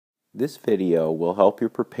This video will help you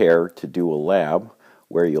prepare to do a lab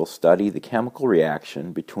where you'll study the chemical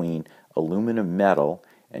reaction between aluminum metal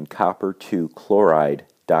and copper 2 chloride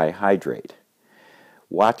dihydrate.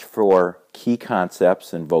 Watch for key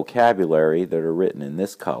concepts and vocabulary that are written in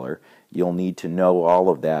this color. You'll need to know all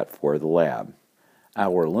of that for the lab.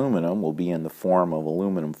 Our aluminum will be in the form of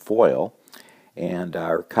aluminum foil, and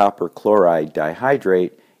our copper chloride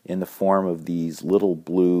dihydrate in the form of these little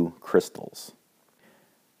blue crystals.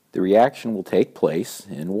 The reaction will take place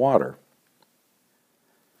in water.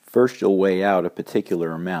 First, you'll weigh out a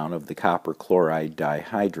particular amount of the copper chloride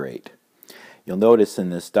dihydrate. You'll notice in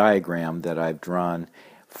this diagram that I've drawn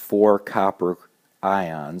 4 copper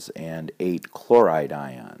ions and 8 chloride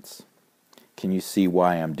ions. Can you see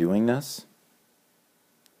why I'm doing this?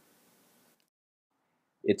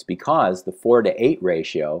 It's because the 4:8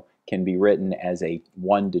 ratio can be written as a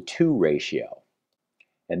 1:2 ratio.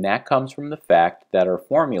 And that comes from the fact that our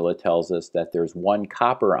formula tells us that there's 1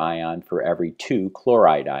 copper ion for every 2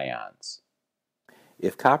 chloride ions.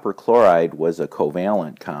 If copper chloride was a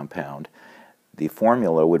covalent compound, the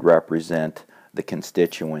formula would represent the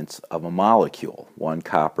constituents of a molecule, 1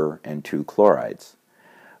 copper and 2 chlorides.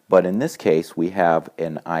 But in this case, we have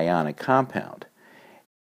an ionic compound.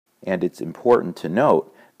 And it's important to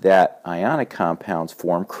note that ionic compounds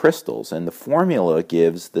form crystals, and the formula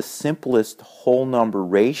gives the simplest whole number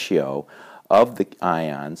ratio of the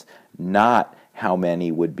ions, not how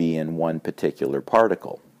many would be in one particular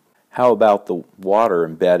particle. How about the water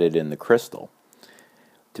embedded in the crystal?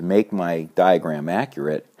 To make my diagram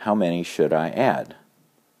accurate, how many should I add?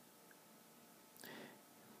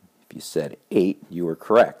 If you said 8, you were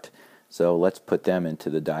correct. So let's put them into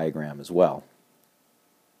the diagram as well.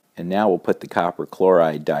 And now we'll put the copper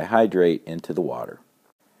chloride dihydrate into the water.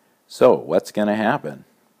 So what's going to happen?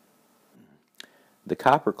 The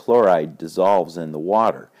copper chloride dissolves in the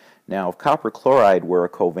water. Now if copper chloride were a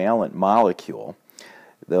covalent molecule,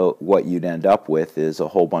 what you'd end up with is a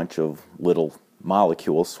whole bunch of little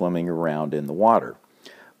molecules swimming around in the water.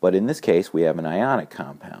 But in this case we have an ionic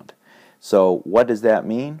compound. So what does that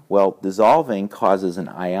mean? Well, dissolving causes an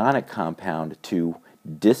ionic compound to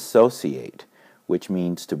dissociate, which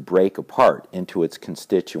means to break apart into its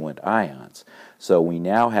constituent ions. So we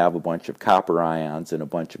now have a bunch of copper ions and a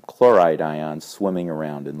bunch of chloride ions swimming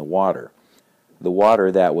around in the water. The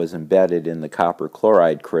water that was embedded in the copper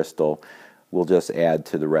chloride crystal will just add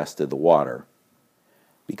to the rest of the water.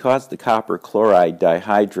 Because the copper chloride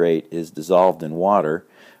dihydrate is dissolved in water,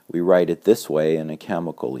 we write it this way in a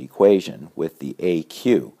chemical equation with the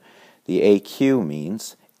AQ. The AQ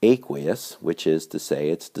means aqueous, which is to say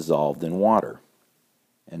it's dissolved in water.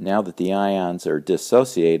 And now that the ions are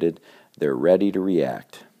dissociated, they're ready to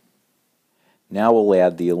react. Now we'll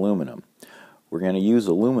add the aluminum. We're going to use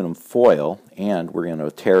aluminum foil, and we're going to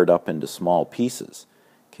tear it up into small pieces.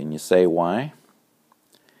 Can you say why?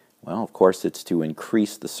 Well, of course it's to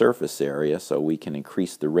increase the surface area so we can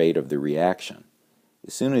increase the rate of the reaction.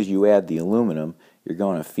 As soon as you add the aluminum, you're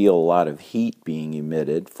going to feel a lot of heat being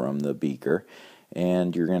emitted from the beaker,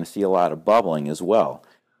 and you're going to see a lot of bubbling as well.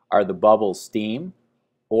 Are the bubbles steam?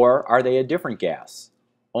 Or are they a different gas?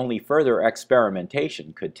 Only further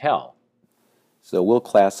experimentation could tell. So we'll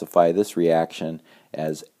classify this reaction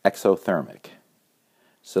as exothermic.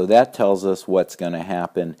 So that tells us what's going to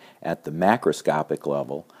happen at the macroscopic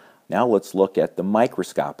level. Now let's look at the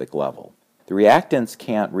microscopic level. The reactants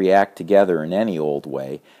can't react together in any old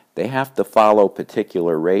way. They have to follow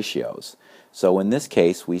particular ratios. So in this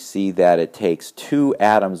case, we see that it takes 2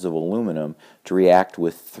 atoms of aluminum to react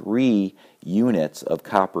with 3 units of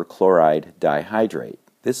copper chloride dihydrate.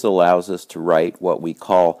 This allows us to write what we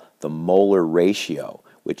call the molar ratio,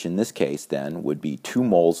 which in this case then would be 2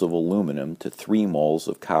 moles of aluminum to 3 moles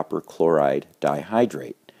of copper chloride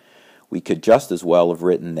dihydrate. We could just as well have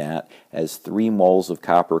written that as 3 moles of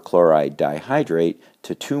copper chloride dihydrate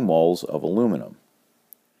to 2 moles of aluminum.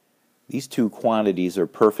 These two quantities are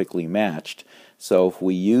perfectly matched, so if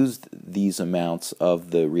we used these amounts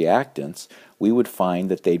of the reactants, we would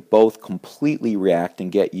find that they both completely react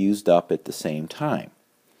and get used up at the same time.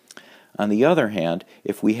 On the other hand,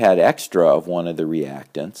 if we had extra of one of the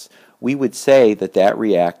reactants, we would say that that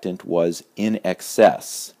reactant was in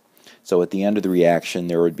excess. So at the end of the reaction,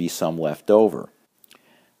 there would be some left over.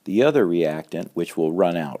 The other reactant, which will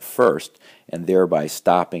run out first, and thereby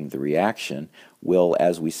stopping the reaction, will,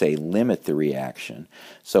 as we say, limit the reaction.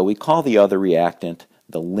 So we call the other reactant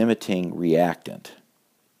the limiting reactant.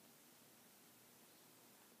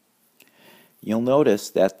 You'll notice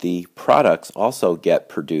that the products also get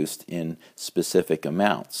produced in specific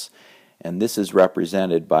amounts, and this is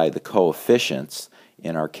represented by the coefficients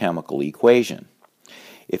in our chemical equation.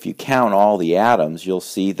 If you count all the atoms, you'll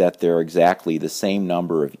see that there are exactly the same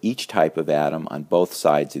number of each type of atom on both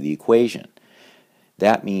sides of the equation.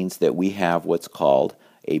 That means that we have what's called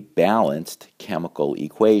a balanced chemical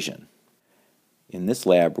equation. In this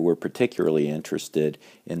lab, we're particularly interested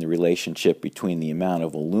in the relationship between the amount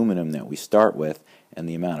of aluminum that we start with and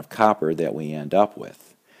the amount of copper that we end up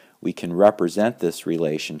with. We can represent this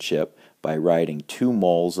relationship by writing 2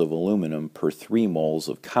 moles of aluminum per 3 moles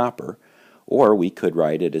of copper, or we could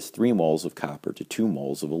write it as 3 moles of copper to 2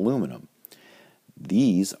 moles of aluminum.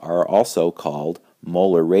 These are also called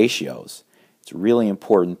molar ratios. It's really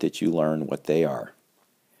important that you learn what they are.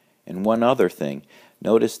 And one other thing,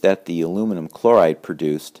 notice that the aluminum chloride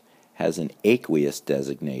produced has an aqueous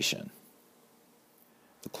designation.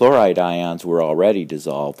 The chloride ions were already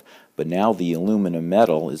dissolved, but now the aluminum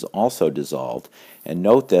metal is also dissolved, and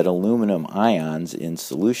note that aluminum ions in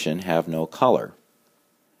solution have no color.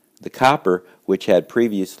 The copper, which had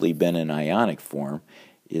previously been in ionic form,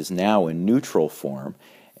 is now in neutral form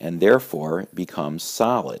and therefore becomes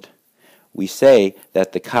solid. We say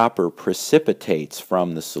that the copper precipitates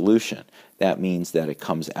from the solution. That means that it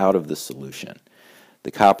comes out of the solution.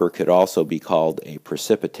 The copper could also be called a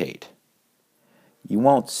precipitate. You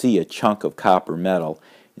won't see a chunk of copper metal.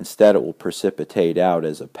 Instead, it will precipitate out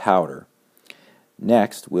as a powder.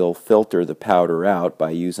 Next, we'll filter the powder out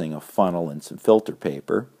by using a funnel and some filter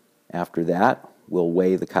paper. After that, we'll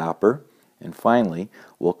weigh the copper. And finally,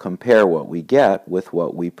 we'll compare what we get with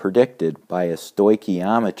what we predicted by a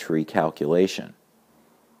stoichiometry calculation.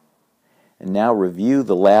 And now review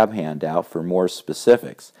the lab handout for more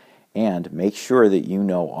specifics, and make sure that you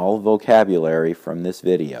know all vocabulary from this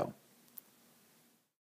video.